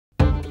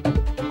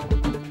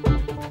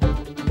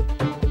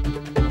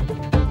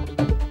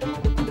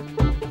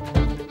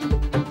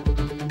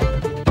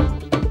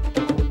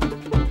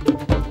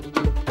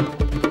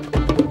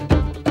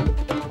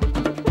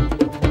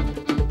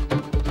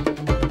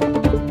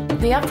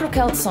The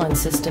AfroCelt Sound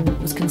System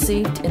was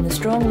conceived in the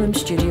Strong Room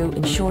studio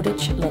in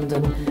Shoreditch,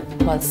 London,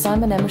 while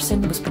Simon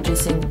Emerson was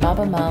producing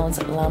Baba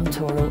Mal's Lam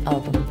Toro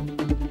album.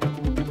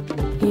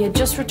 He had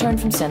just returned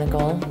from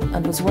Senegal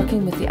and was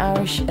working with the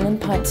Irish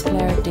uilleann pipes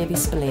player Davy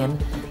Spillane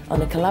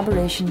on a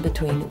collaboration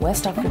between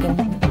West African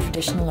and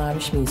traditional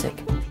Irish music.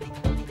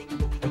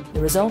 The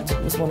result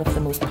was one of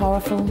the most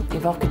powerful,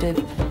 evocative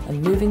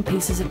and moving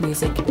pieces of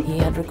music he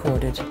had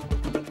recorded.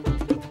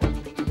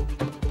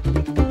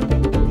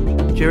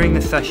 During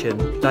the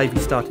session, Davy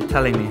started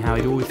telling me how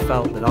he'd always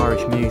felt that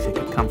Irish music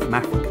had come from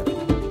Africa,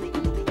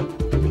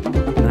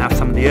 and how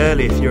some of the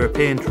earliest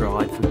European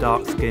tribes were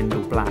dark-skinned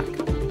or black.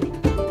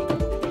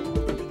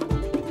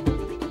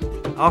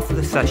 After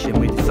the session,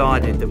 we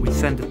decided that we'd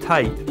send a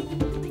tape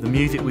of the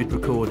music we'd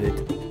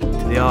recorded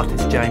to the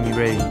artist Jamie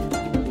Reid.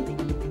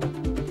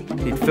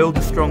 He'd filled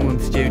the Strong Room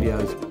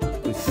studios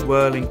with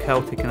swirling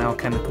Celtic and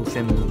alchemical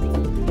cymbals.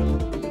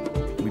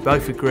 We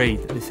both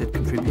agreed that this had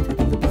contributed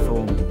to the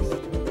performance.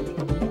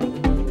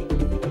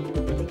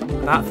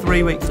 About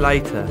 3 weeks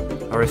later,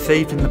 I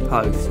received in the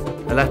post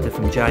a letter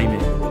from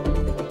Jamie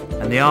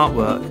and the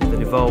artwork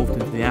that evolved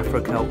into the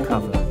AfroCelt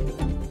cover.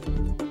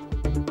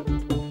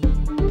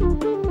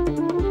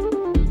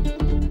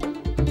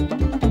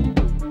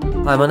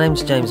 Hi, my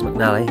name's James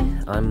McNally.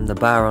 I'm the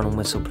baron and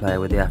whistle player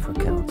with the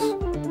AfroCelts.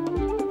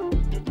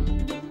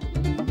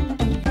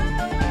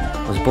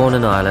 I was born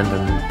in Ireland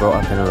and brought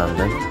up in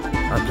London.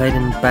 I played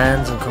in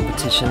bands and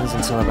competitions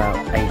until about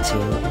 18,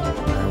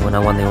 when I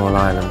won the All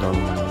Ireland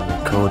on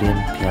accordion,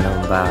 piano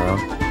and baron.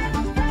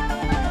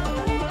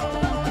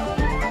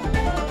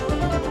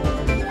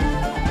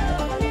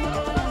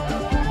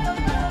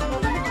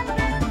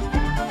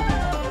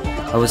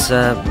 I was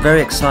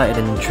very excited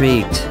and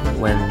intrigued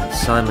when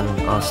Simon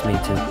asked me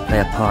to play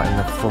a part in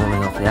the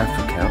forming of the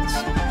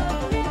AfroCelts.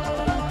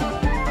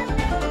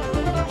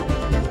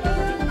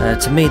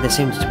 To me, there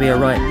seemed to be a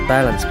right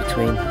balance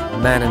between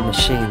man and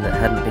machine that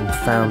hadn't been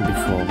found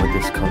before with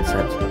this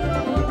concept.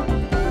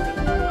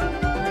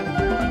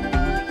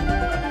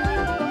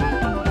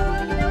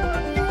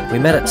 We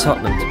met at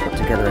Tottenham to put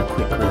together a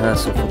quick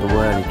rehearsal for the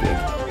Whirly gig.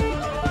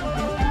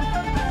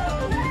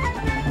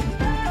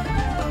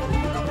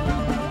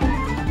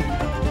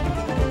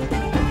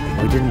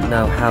 We didn't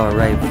know how a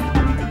rave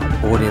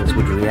audience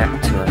would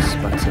react to us,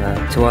 but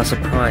to our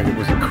surprise it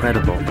was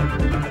incredible.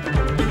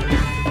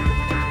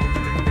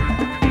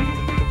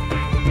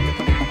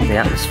 The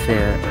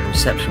atmosphere and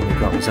reception we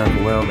got was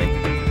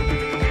overwhelming.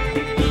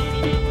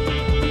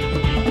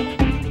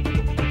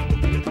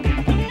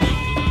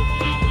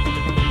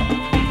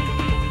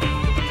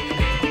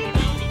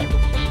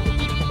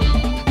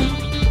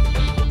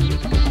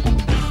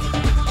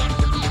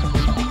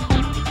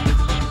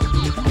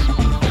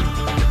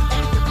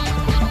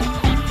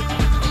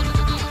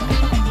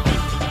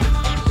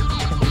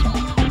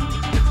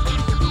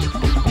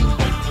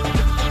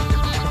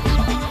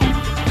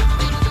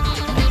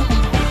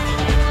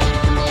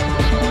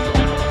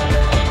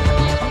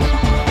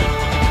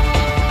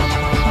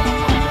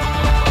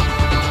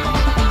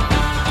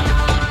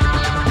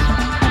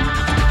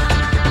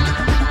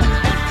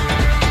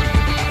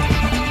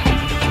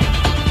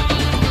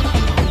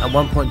 At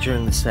one point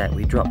during the set,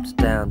 we dropped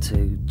down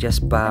to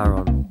just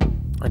baron.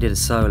 I did a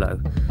solo,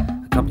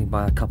 accompanied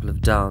by a couple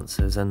of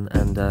dancers and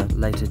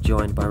later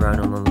joined by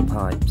Ronan on the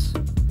pipes.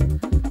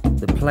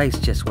 The place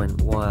just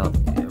went wild,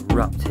 it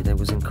erupted, it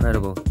was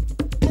incredible.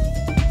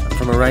 And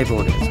from a rave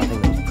audience, I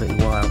think it was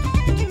pretty wild.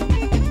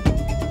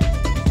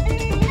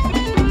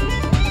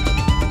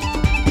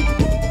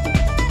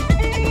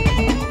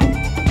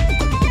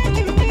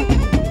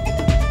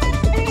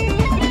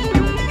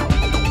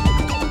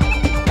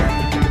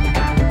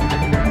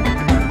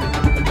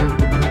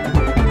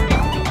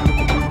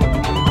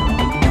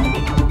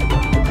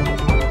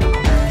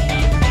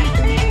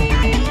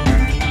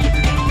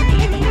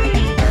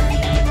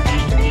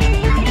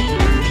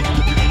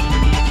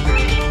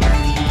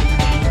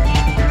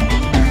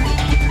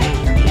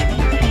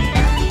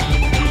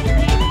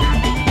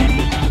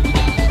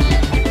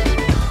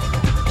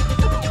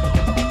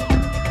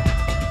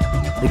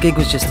 The gig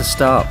was just the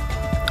start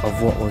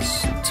of what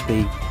was to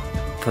be,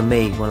 for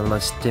me, one of the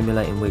most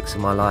stimulating weeks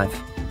of my life.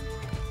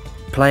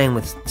 Playing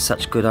with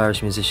such good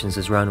Irish musicians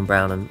as Ronan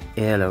Brown and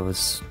Iarla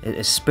is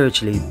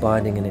spiritually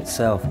binding in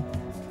itself.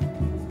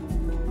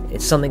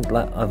 It's something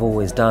like I've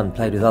always done,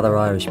 played with other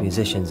Irish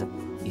musicians.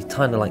 You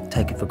kind of like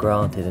take it for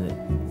granted,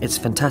 and it's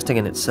fantastic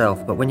in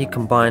itself, but when you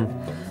combine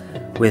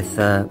with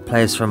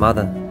players from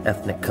other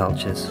ethnic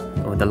cultures,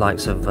 with the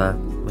likes of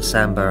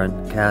Masamba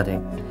and Cowdy,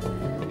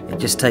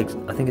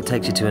 I think it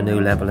takes you to a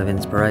new level of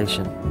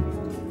inspiration.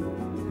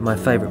 My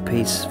favourite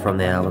piece from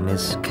the album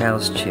is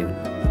Cow's Tune.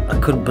 I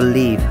couldn't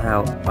believe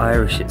how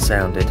Irish it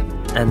sounded,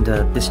 and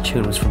this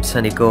tune was from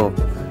Senegal.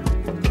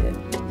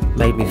 It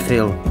made me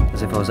feel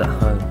as if I was at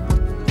home.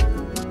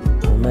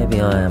 Or maybe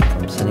I am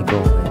from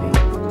Senegal, maybe.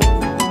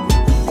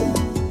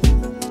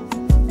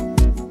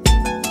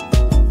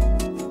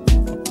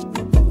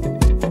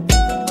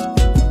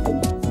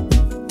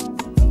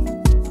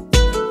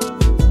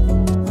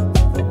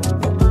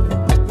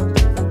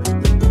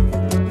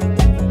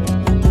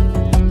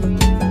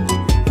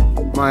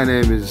 My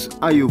name is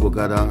Ayub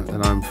Ogada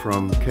and I'm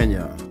from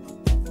Kenya.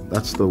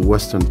 That's the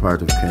western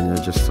part of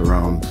Kenya, just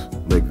around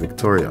Lake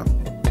Victoria.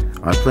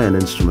 I play an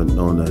instrument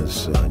known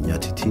as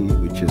nyatiti,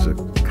 which is a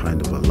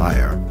kind of a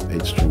lyre,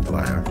 8-stringed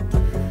lyre.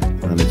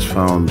 And it's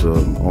found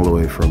all the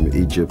way from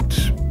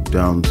Egypt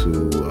down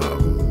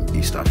to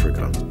East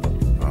Africa,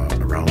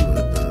 around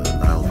the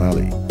Nile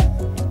Valley.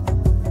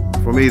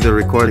 For me, the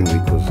recording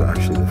week was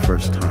actually the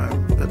first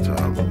time that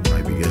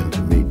I began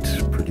to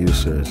meet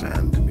producers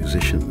and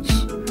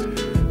musicians,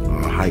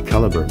 high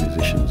caliber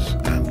musicians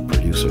and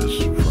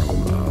producers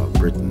from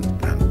Britain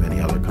and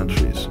many other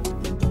countries.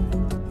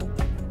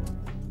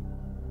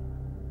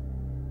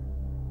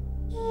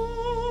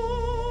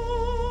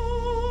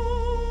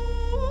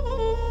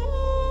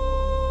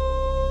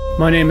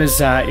 My name is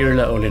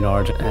Irla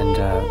Olinard, and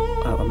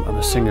I'm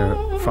a singer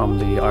from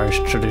the Irish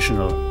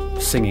traditional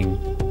singing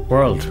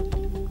world.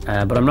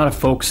 But I'm not a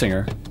folk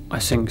singer. I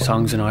sing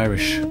songs in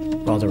Irish,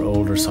 rather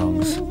older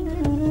songs,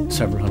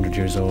 several hundred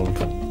years old,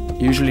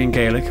 usually in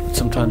Gaelic, but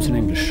sometimes in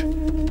English.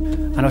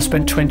 And I've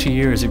spent 20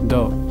 years, even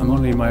though I'm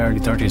only in my early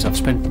 30s, I've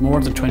spent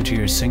more than 20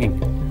 years singing.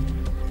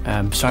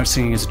 Started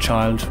singing as a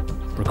child,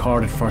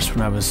 recorded first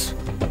when I was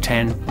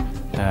 10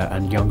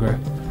 and younger,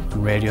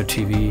 on radio,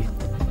 TV,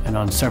 and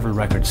on several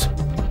records.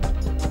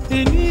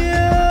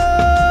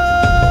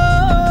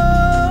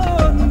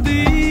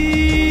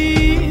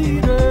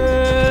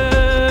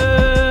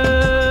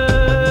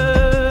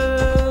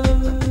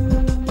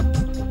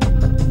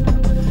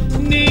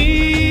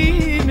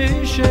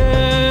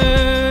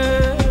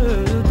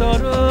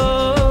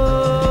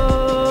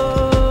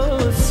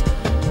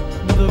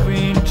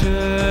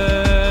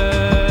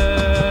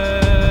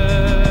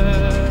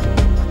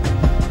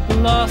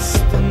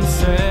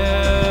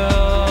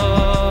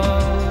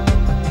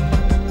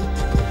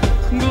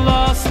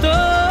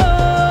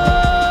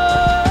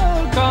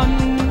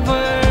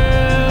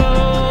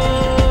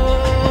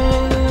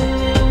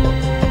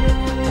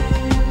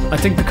 I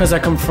think because I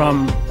come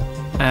from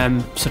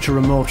such a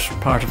remote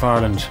part of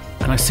Ireland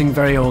and I sing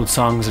very old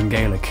songs in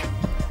Gaelic,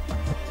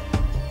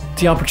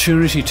 the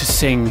opportunity to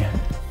sing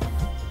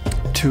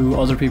to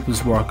other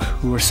people's work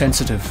who were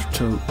sensitive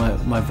to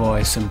my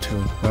voice and to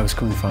where I was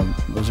coming from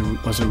was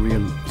a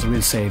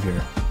real saviour.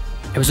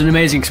 It was an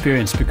amazing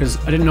experience because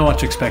I didn't know what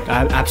to expect. I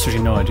had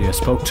absolutely no idea. I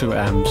spoke to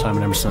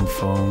Simon Emerson on the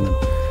phone,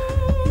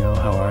 and,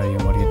 how are you,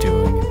 what are you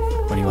doing,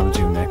 and what do you want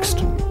to do next?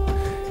 And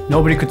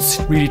nobody could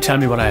really tell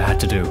me what I had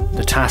to do.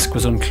 The task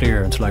was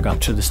unclear until I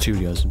got to the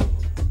studios.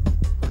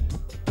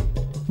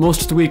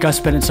 Most of the week I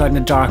spent inside in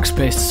a dark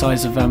space the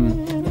size of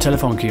a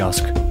telephone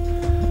kiosk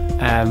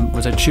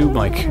with a tube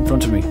mic in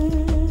front of me.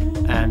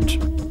 And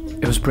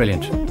it was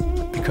brilliant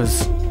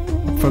because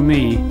for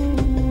me,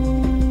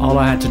 all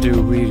I had to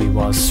do really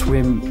was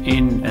swim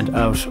in and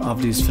out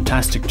of these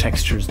fantastic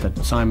textures that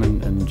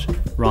Simon and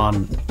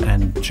Ron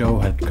and Joe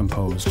had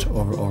composed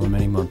over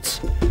many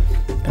months.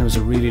 And it was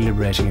a really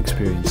liberating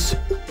experience.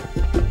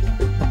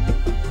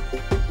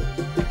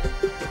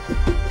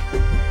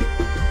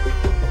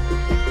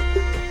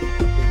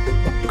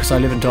 Because I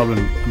live in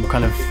Dublin,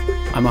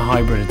 I'm a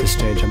hybrid at this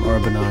stage. I'm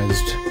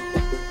urbanised.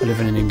 I live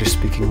in an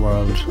English-speaking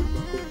world.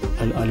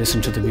 I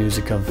listen to the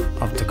music of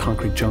the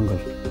concrete jungle.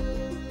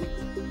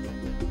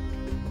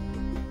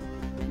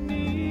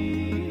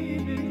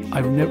 I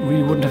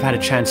really wouldn't have had a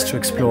chance to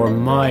explore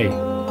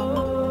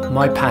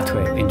my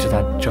pathway into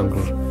that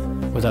jungle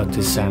without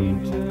this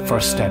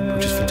first step,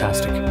 which is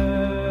fantastic.